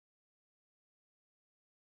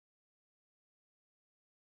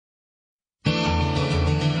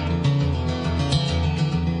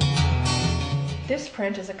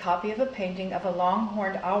print is a copy of a painting of a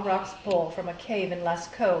long-horned aurochs bull from a cave in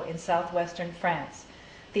Lascaux in southwestern France.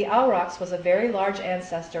 The aurochs was a very large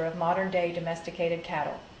ancestor of modern-day domesticated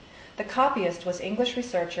cattle. The copyist was English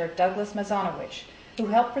researcher Douglas Mazanowicz, who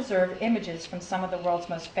helped preserve images from some of the world's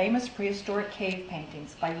most famous prehistoric cave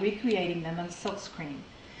paintings by recreating them on silkscreen.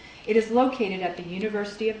 It is located at the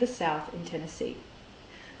University of the South in Tennessee.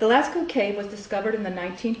 The Lascaux cave was discovered in the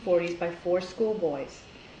 1940s by 4 schoolboys.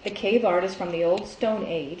 The cave art is from the Old Stone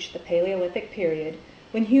Age, the Paleolithic period,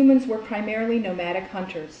 when humans were primarily nomadic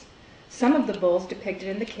hunters. Some of the bulls depicted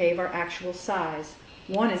in the cave are actual size.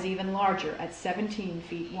 One is even larger, at 17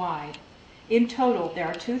 feet wide. In total, there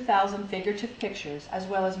are 2,000 figurative pictures, as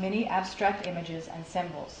well as many abstract images and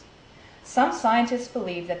symbols. Some scientists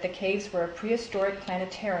believe that the caves were a prehistoric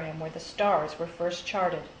planetarium where the stars were first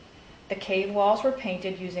charted. The cave walls were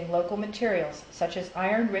painted using local materials, such as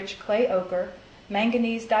iron-rich clay ochre,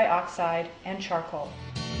 manganese dioxide, and charcoal.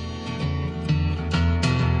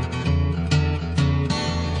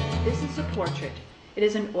 This is a portrait. It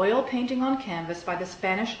is an oil painting on canvas by the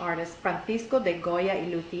Spanish artist Francisco de Goya y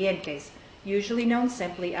Lucientes, usually known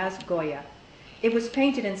simply as Goya. It was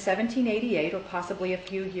painted in 1788 or possibly a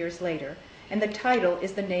few years later, and the title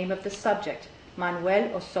is the name of the subject,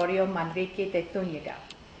 Manuel Osorio Manrique de Zúñiga.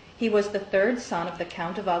 He was the 3rd son of the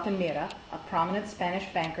Count of Altamira, a prominent Spanish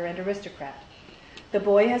banker and aristocrat. The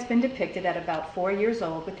boy has been depicted at about 4 years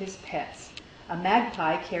old with his pets, a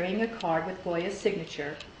magpie carrying a card with Goya's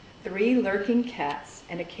signature, 3 lurking cats,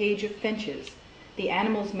 and a cage of finches. The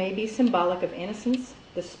animals may be symbolic of innocence,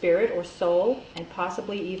 the spirit or soul, and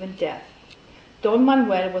possibly even death. Don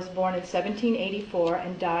Manuel was born in 1784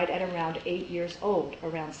 and died at around 8 years old,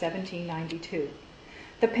 around 1792.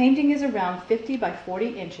 The painting is around 50 by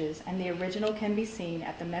 40 inches, and the original can be seen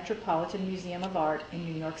at the Metropolitan Museum of Art in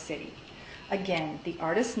New York City. Again, the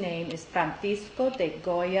artist's name is Francisco de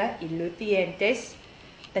Goya y Lucientes.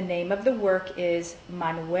 The name of the work is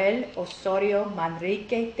Manuel Osorio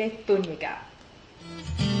Manrique de Zúñiga.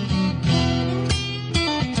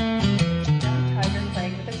 Young tiger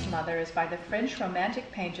playing with its mother is by the French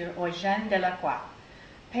romantic painter Eugène Delacroix.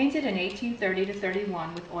 Painted in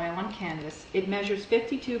 1830–31 with oil on canvas, it measures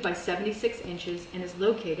 52 by 76 inches and is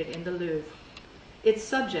located in the Louvre. Its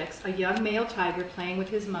subjects, a young male tiger playing with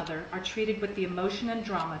his mother, are treated with the emotion and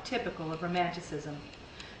drama typical of Romanticism.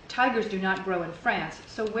 Tigers do not grow in France,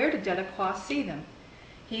 so where did Delacroix see them?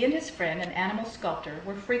 He and his friend, an animal sculptor,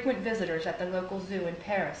 were frequent visitors at the local zoo in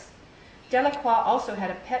Paris. Delacroix also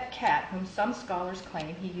had a pet cat whom some scholars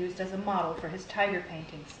claim he used as a model for his tiger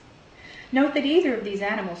paintings. Note that either of these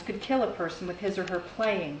animals could kill a person with his or her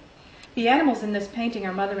playing. The animals in this painting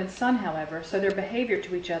are mother and son, however, so their behavior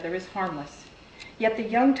to each other is harmless. Yet the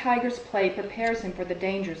young tiger's play prepares him for the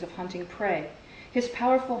dangers of hunting prey. His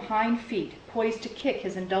powerful hind feet, poised to kick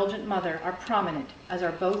his indulgent mother, are prominent, as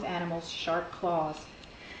are both animals' sharp claws.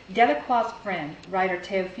 Delacroix's friend, writer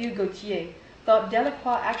Théophile Gautier, thought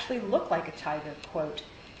Delacroix actually looked like a tiger, quote,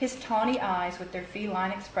 "His tawny eyes with their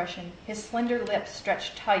feline expression, his slender lips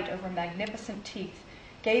stretched tight over magnificent teeth,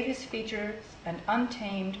 gave his features an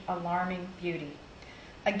untamed, alarming beauty."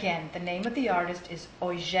 Again, the name of the artist is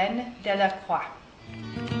Eugène Delacroix.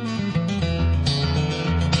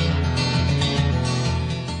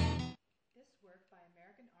 This work by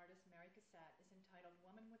American artist Mary Cassatt is entitled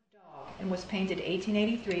Woman with Dog and was painted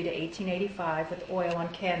 1883 to 1885 with oil on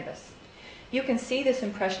canvas. You can see this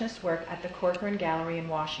impressionist work at the Corcoran Gallery in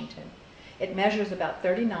Washington. It measures about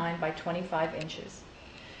 39 by 25 inches.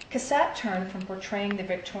 Cassatt turned from portraying the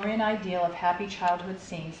Victorian ideal of happy childhood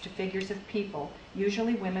scenes to figures of people,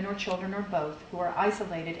 usually women or children or both, who are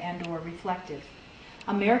isolated and or reflective.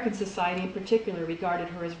 American society in particular regarded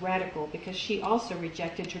her as radical because she also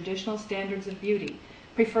rejected traditional standards of beauty,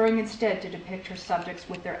 preferring instead to depict her subjects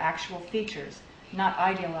with their actual features, not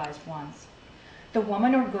idealized ones. The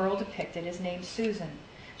woman or girl depicted is named Susan.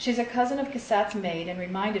 She's a cousin of Cassatt's maid and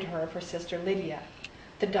reminded her of her sister Lydia.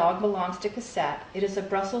 The dog belongs to Cassatt. It is a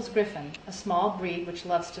Brussels Griffon, a small breed which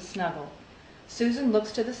loves to snuggle. Susan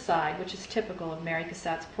looks to the side, which is typical of Mary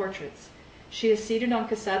Cassatt's portraits. She is seated on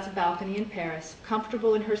Cassatt's balcony in Paris,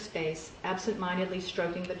 comfortable in her space, absent-mindedly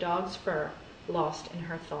stroking the dog's fur, lost in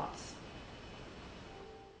her thoughts.